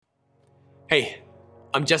Hey,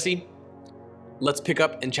 I'm Jesse. Let's pick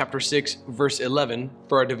up in chapter 6, verse 11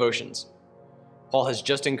 for our devotions. Paul has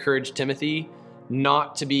just encouraged Timothy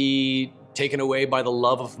not to be taken away by the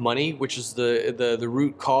love of money, which is the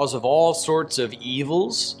root cause of all sorts of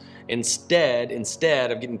evils. Instead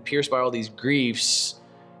of getting pierced by all these griefs,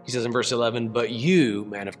 he says in verse 11, but you,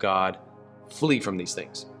 man of God, flee from these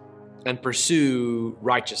things and pursue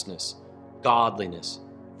righteousness, godliness,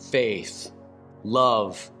 faith,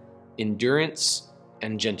 love, endurance,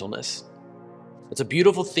 and gentleness. It's a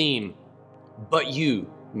beautiful theme. But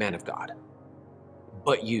you, man of God.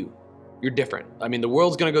 But you. You're different. I mean, the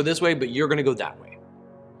world's going to go this way, but you're going to go that way.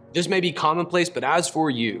 This may be commonplace, but as for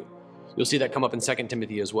you, you'll see that come up in 2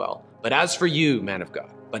 Timothy as well. But as for you, man of God,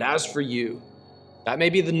 but as for you, that may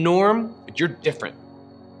be the norm, but you're different.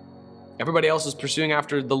 Everybody else is pursuing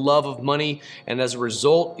after the love of money, and as a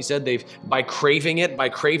result, he said by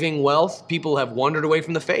craving wealth, people have wandered away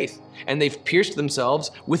from the faith, and they've pierced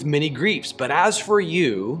themselves with many griefs. But as for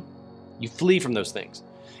you, you flee from those things.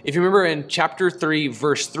 If you remember in chapter 3,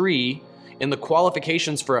 verse 3, in the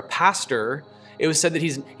qualifications for a pastor, it was said that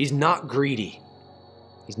he's not greedy.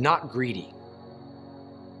 He's not greedy.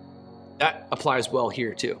 That applies well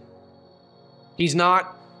here too. He's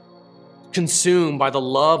not consumed by the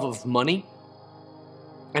love of money,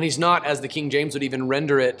 and he's not, as the King James would even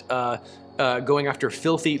render it, going after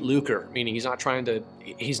filthy lucre, meaning he's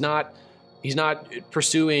not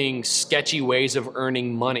pursuing sketchy ways of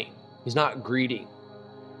earning money. He's not greedy.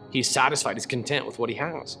 He's satisfied. He's content with what he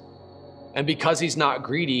has. And because he's not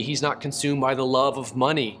greedy, he's not consumed by the love of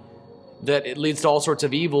money, that it leads to all sorts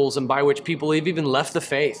of evils, and by which people have even left the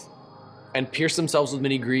faith and pierced themselves with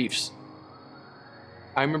many griefs.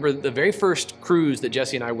 I remember the very first cruise that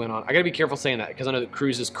Jesse and I went on. I gotta be careful saying that because I know that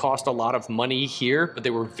cruises cost a lot of money here, but they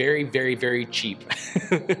were very, very, very cheap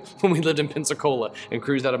when we lived in Pensacola and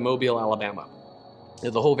cruised out of Mobile, Alabama.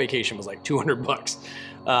 The whole vacation was like $200.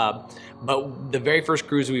 But the very first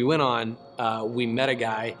cruise we went on, we met a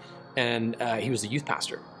guy, and he was a youth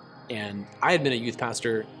pastor. And I had been a youth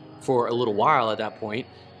pastor for a little while at that point,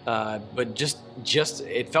 but just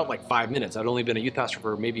it felt like 5 minutes. I'd only been a youth pastor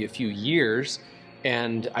for maybe a few years,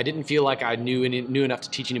 and I didn't feel like I knew enough to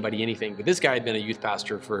teach anybody anything. But this guy had been a youth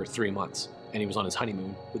pastor for 3 months, and he was on his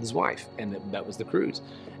honeymoon with his wife, and that was the cruise.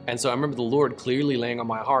 And so I remember the Lord clearly laying on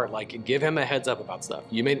my heart, like, give him a heads up about stuff.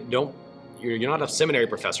 You're not a seminary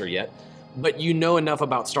professor yet, but you know enough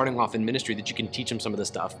about starting off in ministry that you can teach him some of this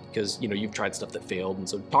stuff because, you've tried stuff that failed. And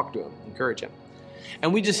so talk to him, encourage him.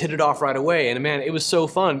 And we just hit it off right away. And man, it was so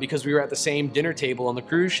fun because we were at the same dinner table on the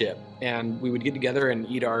cruise ship, and we would get together and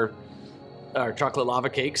eat our chocolate lava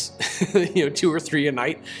cakes, 2 or 3 a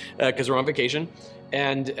night because we're on vacation,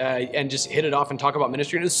 and just hit it off and talk about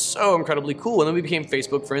ministry. And it was so incredibly cool. And then we became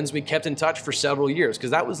Facebook friends. We kept in touch for several years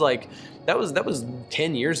because that was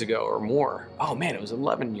 10 years ago or more. Oh man, it was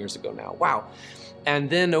 11 years ago now. Wow. And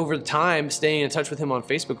then over time, staying in touch with him on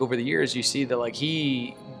Facebook over the years, you see that like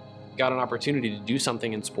he got an opportunity to do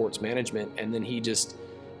something in sports management, and then he just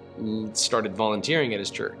started volunteering at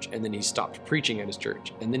his church, and then he stopped preaching at his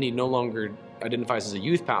church, and then he no longer identifies as a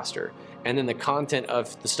youth pastor. And then the content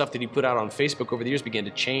of the stuff that he put out on Facebook over the years began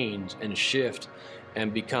to change and shift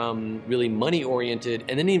and become really money oriented,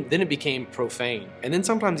 and then it became profane, and then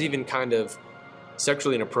sometimes even kind of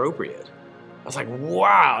sexually inappropriate. I was like,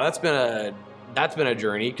 wow, that's been a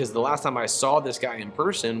journey, because the last time I saw this guy in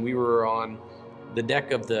person, we were on the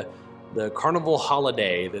deck of the Carnival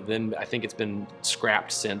Holiday, that then I think it's been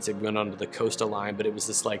scrapped since. It went onto the Costa line, but it was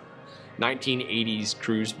this like 1980s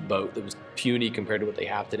cruise boat that was puny compared to what they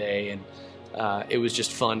have today. And it was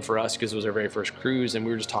just fun for us because it was our very first cruise, and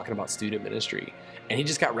we were just talking about student ministry. And he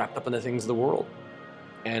just got wrapped up in the things of the world.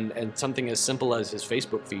 And something as simple as his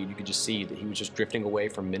Facebook feed, you could just see that he was just drifting away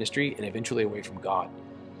from ministry and eventually away from God.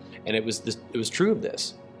 And it was true of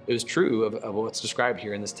this. It was true of what's described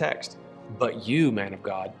here in this text. But you, man of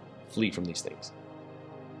God, flee from these things.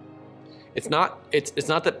 It's not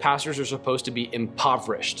that pastors are supposed to be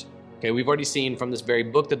impoverished. Okay, we've already seen from this very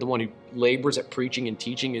book that the one who labors at preaching and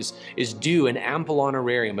teaching is due an ample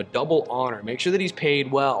honorarium, a double honor. Make sure that he's paid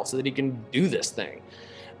well so that he can do this thing.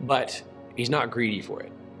 But he's not greedy for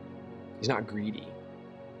it. He's not greedy.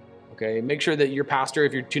 Okay, make sure that your pastor,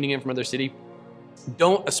 if you're tuning in from another city,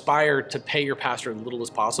 don't aspire to pay your pastor as little as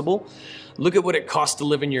possible. Look at what it costs to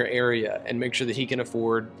live in your area and make sure that he can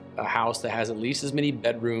afford a house that has at least as many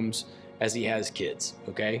bedrooms as he has kids,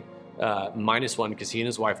 okay? Minus one, because he and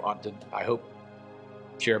his wife ought to, I hope,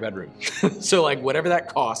 share a bedroom. So like whatever that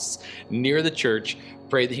costs near the church,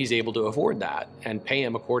 pray that he's able to afford that and pay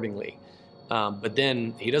him accordingly. But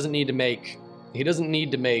then he doesn't need to make He doesn't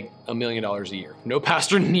need to make $1 million a year. No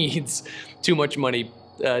pastor needs too much money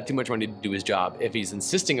to do his job. If he's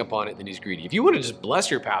insisting upon it, then he's greedy. If you want to just bless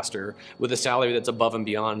your pastor with a salary that's above and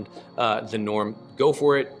beyond the norm, go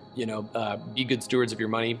for it. Be good stewards of your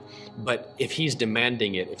money. But if he's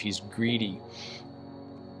demanding it, if he's greedy,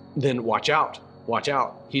 then watch out. Watch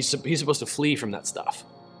out. He's supposed to flee from that stuff.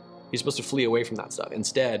 He's supposed to flee away from that stuff.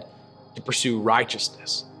 Instead, to pursue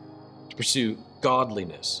righteousness, to pursue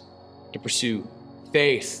godliness, to pursue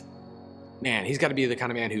faith. Man, he's got to be the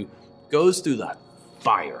kind of man who goes through the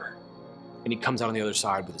fire and he comes out on the other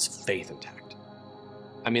side with his faith intact.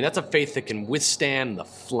 I mean, that's a faith that can withstand the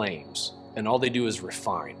flames, and all they do is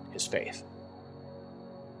refine his faith.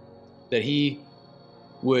 That he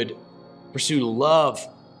would pursue love.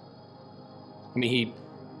 I mean, he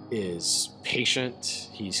is patient,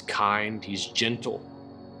 he's kind, he's gentle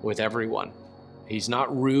with everyone. He's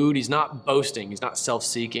not rude, he's not boasting, he's not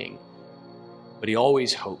self-seeking. But he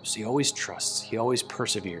always hopes, he always trusts, he always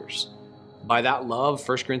perseveres. By that love,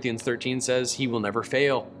 1 Corinthians 13 says, he will never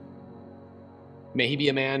fail. May he be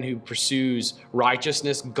a man who pursues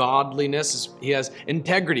righteousness, godliness. He has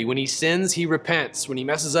integrity. When he sins, he repents. When he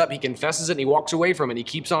messes up, he confesses it and he walks away from it. He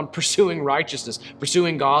keeps on pursuing righteousness,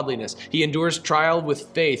 pursuing godliness. He endures trial with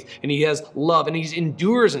faith, and he has love, and he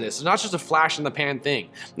endures in this. It's not just a flash in the pan thing.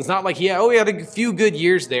 It's not like he had a few good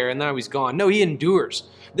years there and now he's gone. No, he endures.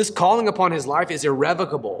 This calling upon his life is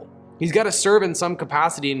irrevocable. He's got to serve in some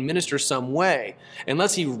capacity and minister some way.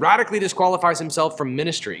 Unless he radically disqualifies himself from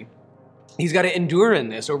ministry, he's got to endure in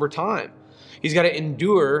this over time. He's got to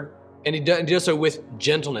endure, and he does so with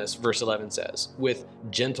gentleness, verse 11 says, with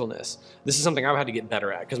gentleness. This is something I've had to get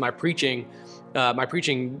better at, because my preaching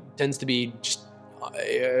tends to be just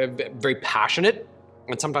very passionate,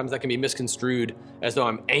 and sometimes that can be misconstrued as though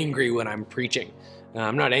I'm angry when I'm preaching.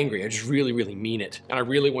 I'm not angry. I just really, really mean it, and I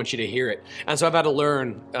really want you to hear it. And so I've had to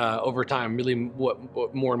learn over time really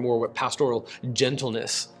what more and more what pastoral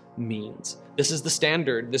gentleness means. This is the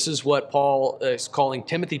standard. This is what Paul is calling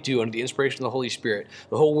Timothy to under the inspiration of the Holy Spirit.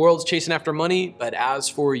 The whole world's chasing after money, but as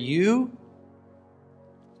for you,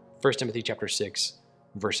 1 Timothy chapter 6,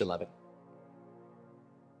 verse 11.